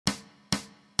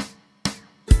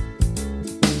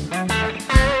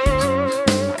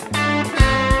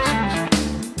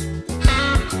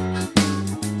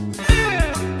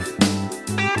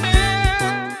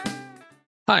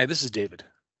Hi, this is David.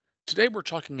 Today we're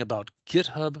talking about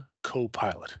GitHub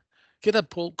Copilot.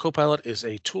 GitHub Copilot is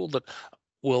a tool that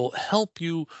will help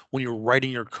you when you're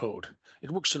writing your code. It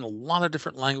works in a lot of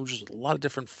different languages, a lot of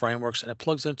different frameworks, and it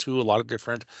plugs into a lot of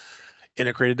different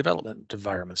integrated development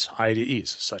environments, IDEs,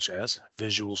 such as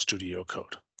Visual Studio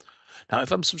Code. Now,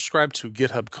 if I'm subscribed to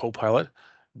GitHub Copilot,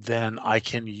 then I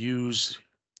can use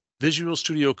Visual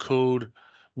Studio Code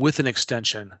with an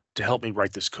extension to help me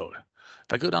write this code.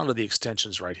 If I go down to the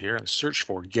extensions right here and search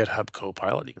for GitHub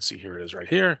Copilot, you can see here it is right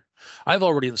here. I've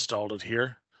already installed it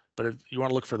here, but if you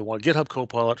want to look for the one GitHub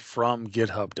Copilot from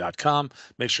github.com,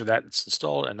 make sure that it's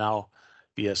installed, and now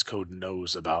VS Code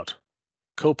knows about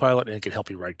Copilot and it can help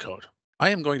you write code. I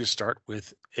am going to start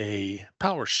with a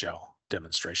PowerShell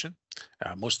demonstration,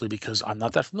 mostly because I'm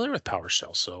not that familiar with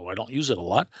PowerShell, so I don't use it a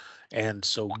lot. And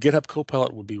so GitHub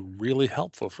Copilot would be really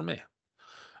helpful for me.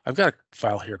 I've got a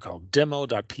file here called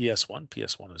demo.ps1.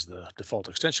 PS1 is the default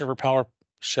extension for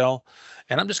PowerShell.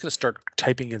 And I'm just going to start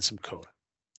typing in some code.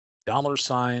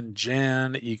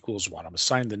 $Jan equals 1. I'm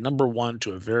assigning the number 1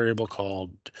 to a variable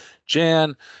called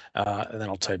Jan. And then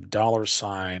I'll type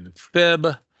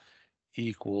 $Feb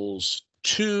equals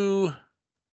 2.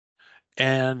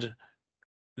 And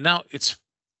now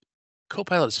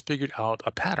Copilot has figured out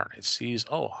a pattern. It sees,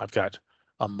 oh, I've got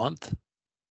a month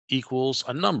equals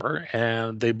a number,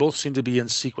 and they both seem to be in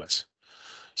sequence.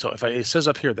 So if it says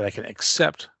up here that I can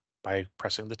accept by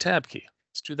pressing the tab key,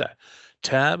 let's do that.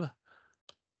 Tab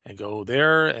and go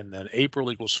there, and then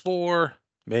April equals 4,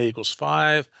 May equals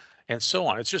 5, and so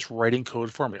on. It's just writing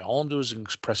code for me. All I'm doing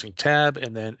is pressing tab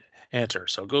and then enter.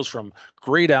 So it goes from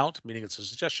grayed out, meaning it's a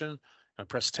suggestion. I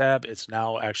press tab, it's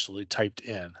now actually typed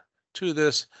in to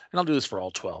this, and I'll do this for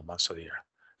all 12 months of the year.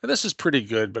 And this is pretty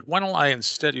good, but why don't I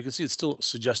instead, you can see it's still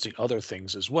suggesting other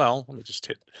things as well. Let me just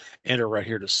hit enter right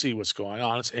here to see what's going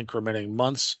on. It's incrementing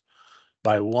months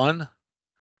by 1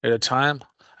 at a time.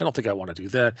 I don't think I want to do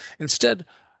that. Instead,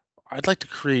 I'd like to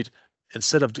create,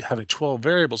 instead of having 12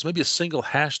 variables, maybe a single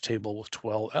hash table with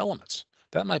 12 elements.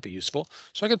 That might be useful.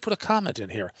 So I could put a comment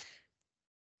in here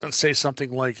and say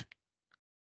something like,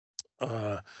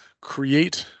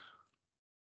 create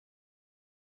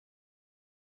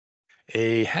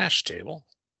a hash table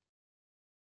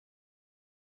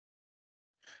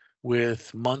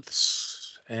with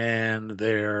months and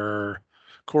their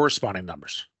corresponding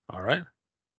numbers. All right,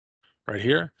 right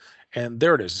here. And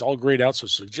there it is. It's all grayed out. So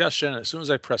suggestion, as soon as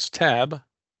I press tab,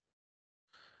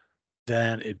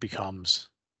 then it becomes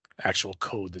actual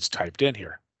code that's typed in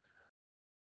here.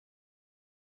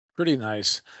 Pretty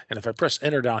nice. And if I press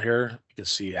enter down here, you can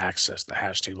see access the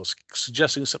hash tables,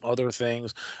 suggesting some other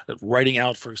things, writing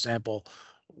out, for example,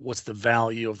 what's the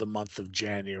value of the month of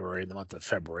January, the month of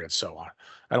February, and so on.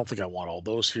 I don't think I want all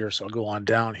those here, so I'll go on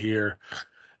down here.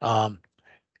 And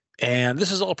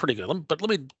this is all pretty good. But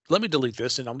let me delete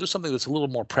this, and I'll do something that's a little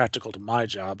more practical to my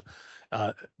job.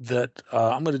 I'm going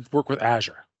to work with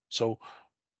Azure. So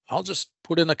I'll just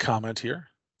put in a comment here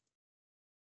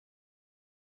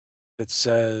that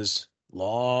says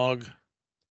log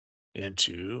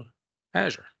into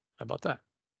Azure. How about that?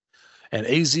 And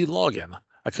AZ login.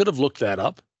 I could have looked that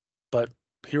up, but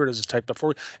here it is typed up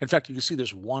for you. In fact, you can see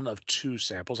there's one of 2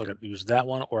 samples. I could use that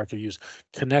one, or I could use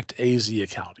connect AZ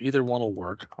account. Either one will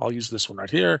work. I'll use this one right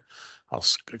here. I'll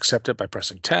accept it by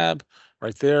pressing tab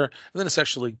right there. And then it's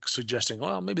actually suggesting,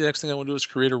 well, maybe the next thing I want to do is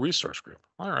create a resource group.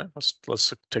 All right,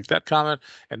 let's take that comment.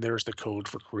 And there's the code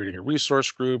for creating a resource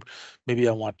group. Maybe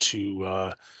I want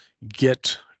to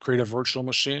create a virtual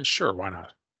machine. Sure, why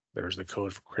not? There's the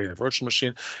code for creating a virtual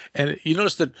machine. And you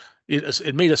notice that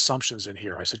it made assumptions in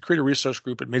here. I said create a resource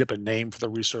group. It made up a name for the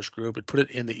resource group. It put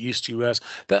it in the East US.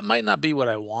 That might not be what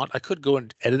I want. I could go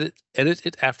and edit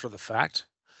it after the fact,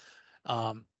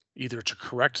 either to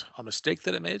correct a mistake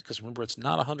that it made, because remember, it's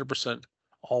not 100%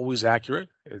 always accurate.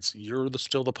 You're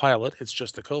still the pilot. It's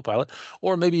just the co-pilot.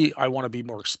 Or maybe I want to be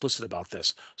more explicit about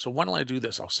this. So why don't I do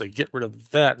this? I'll say get rid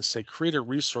of that and say create a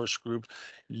resource group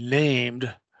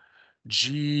named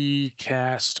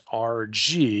GCast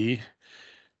RG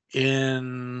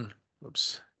in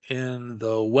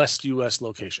the West US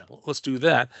location. Let's do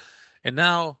that. And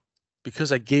now,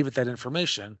 because I gave it that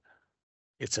information,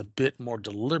 it's a bit more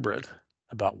deliberate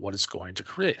about what it's going to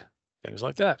create. Things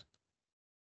like that.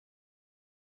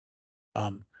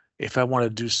 If I want to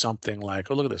do something like,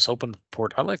 oh, look at this, open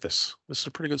port. I like this. This is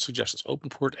a pretty good suggestion. Open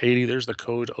port 80. There's the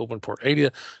code to open port 80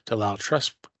 to allow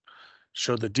trust.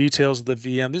 Show the details of the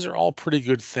VM. These are all pretty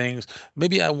good things.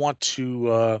 Maybe I want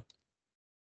to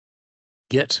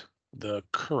get the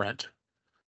current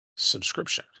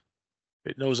subscription.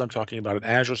 It knows I'm talking about an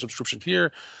Azure subscription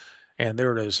here, and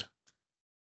there it is.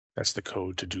 That's the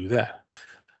code to do that.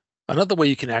 Another way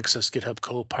you can access GitHub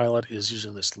Copilot is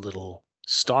using this little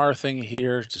star thing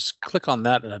here. Just click on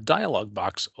that and a dialog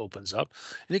box opens up,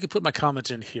 and you can put my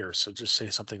comment in here. So just say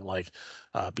something like,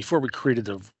 before we created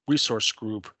the resource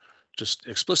group, just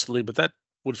explicitly, but that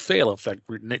would fail if that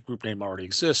group name already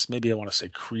exists. Maybe I want to say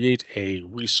create a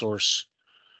resource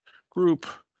group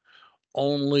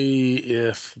only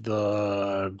if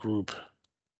the group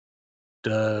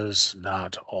does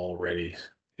not already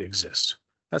exist.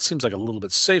 That seems like a little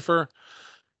bit safer.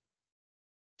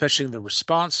 Fetching the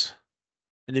response,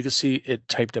 and you can see it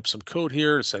typed up some code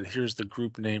here. It said, here's the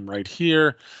group name right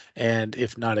here. And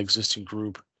if not existing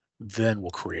group, then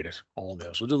we'll create it. All of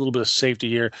those. We'll do a little bit of safety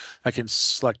here. I can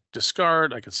select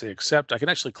discard. I can say accept. I can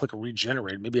actually click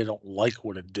regenerate. Maybe I don't like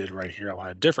what it did right here. I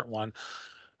want a different one.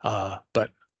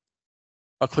 But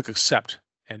I'll click accept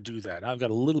and do that. I've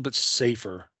got a little bit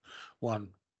safer one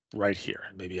right here.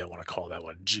 Maybe I want to call that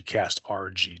one GCast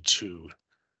RG2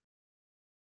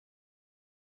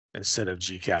 instead of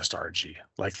GCast RG,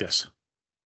 like this.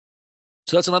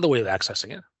 So that's another way of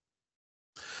accessing it.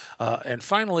 And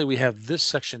finally, we have this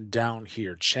section down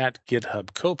here, Chat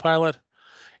GitHub Copilot.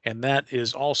 And that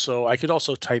is also, I could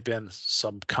also type in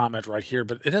some comment right here,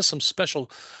 but it has some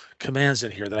special commands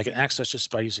in here that I can access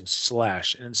just by using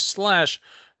slash. And in slash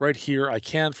right here, I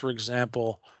can, for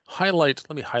example, highlight,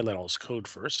 let me highlight all this code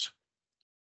first.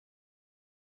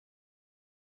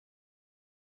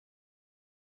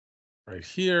 Right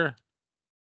here,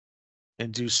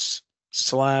 and do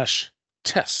slash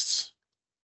tests.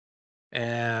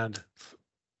 And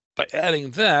by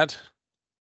adding that,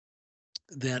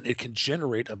 then it can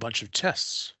generate a bunch of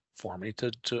tests for me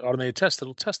to automate a test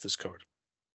that'll test this code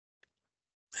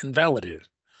and validate it.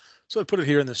 So I put it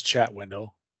here in this chat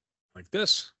window like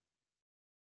this.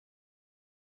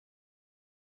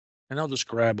 And I'll just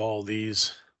grab all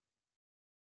these.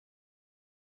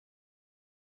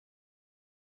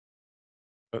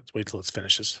 Let's wait till it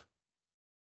finishes.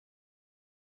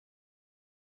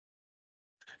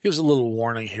 Gives a little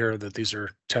warning here that these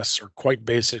tests are quite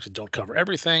basic and don't cover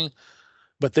everything,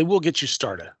 but they will get you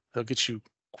started. They'll get you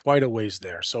quite a ways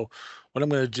there. So what I'm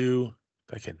going to do,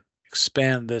 I can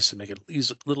expand this and make it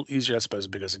a little easier. That's about as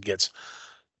big as it gets.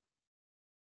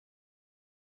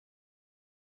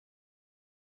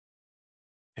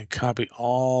 And copy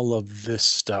all of this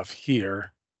stuff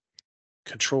here.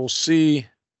 Control C,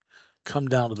 come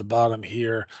down to the bottom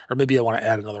here, or maybe I want to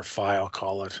add another file,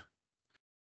 call it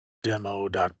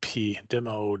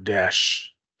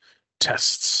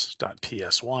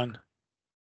demo-tests.ps1.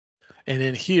 And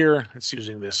in here, it's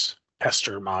using this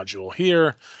tester module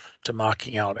here to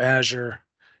mocking out Azure.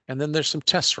 And then there's some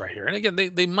tests right here. And again,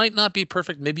 they might not be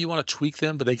perfect. Maybe you want to tweak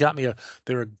them, but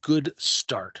they're a good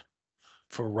start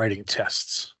for writing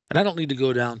tests. And I don't need to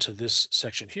go down to this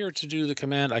section here to do the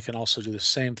command. I can also do the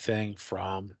same thing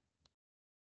from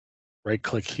right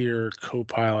click here,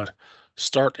 Copilot,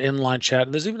 start inline chat.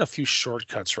 And there's even a few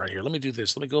shortcuts right here. Let me do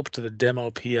this. Let me go up to the demo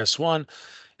PS1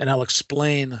 and I'll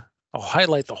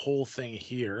highlight the whole thing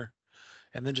here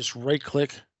and then just right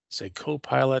click, say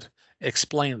Copilot,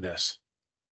 explain this.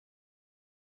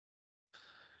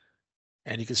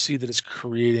 And you can see that it's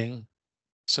creating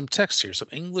some text here, some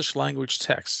English language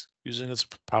text using its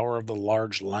power of the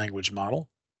large language model.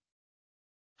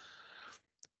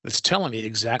 It's telling me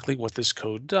exactly what this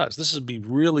code does. This would be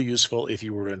really useful if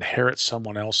you were to inherit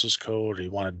someone else's code or you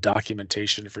wanted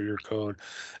documentation for your code,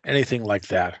 anything like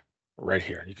that right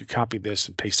here. You could copy this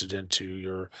and paste it into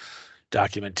your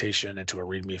documentation, into a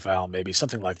README file, maybe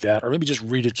something like that, or maybe just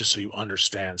read it just so you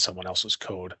understand someone else's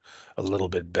code a little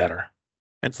bit better.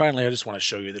 And finally, I just want to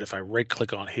show you that if I right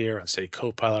click on here and say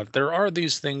Copilot, there are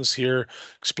these things here,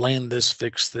 explain this,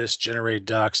 fix this, generate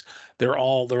docs. They're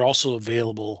also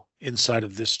available inside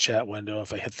of this chat window.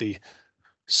 If I hit the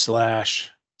the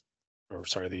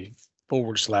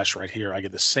 / right here, I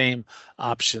get the same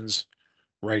options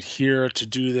right here to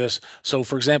do this. So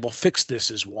for example, fix this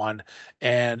is one.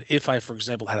 And if I, for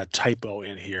example, had a typo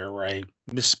in here where I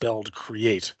misspelled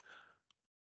create,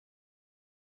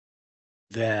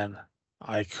 then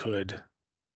I could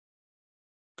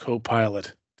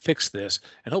Copilot fix this,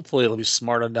 and hopefully it'll be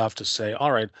smart enough to say,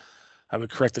 all right, I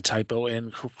would correct the typo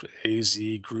in AZ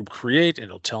group create, and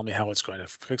it'll tell me how it's going to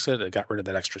fix it. I got rid of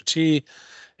that extra T.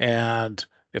 And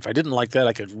if I didn't like that,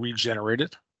 I could regenerate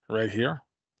it right here,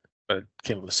 but it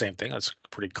came up with the same thing. That's a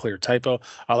pretty clear typo.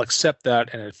 I'll accept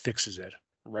that and it fixes it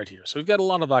right here. So we've got a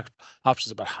lot of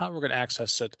options about how we're going to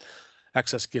access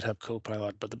GitHub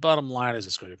Copilot, but the bottom line is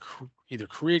it's going to either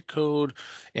create code,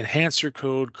 enhance your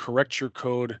code, correct your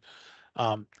code,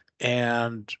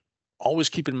 and always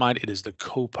keep in mind it is the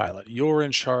Copilot. You're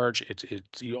in charge.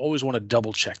 You always want to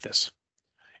double check this.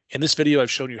 In this video, I've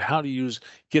shown you how to use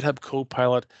GitHub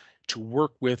Copilot to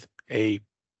work with a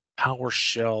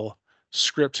PowerShell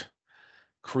script,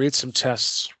 create some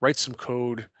tests, write some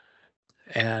code,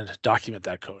 and document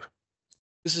that code.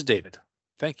 This is David.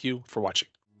 Thank you for watching.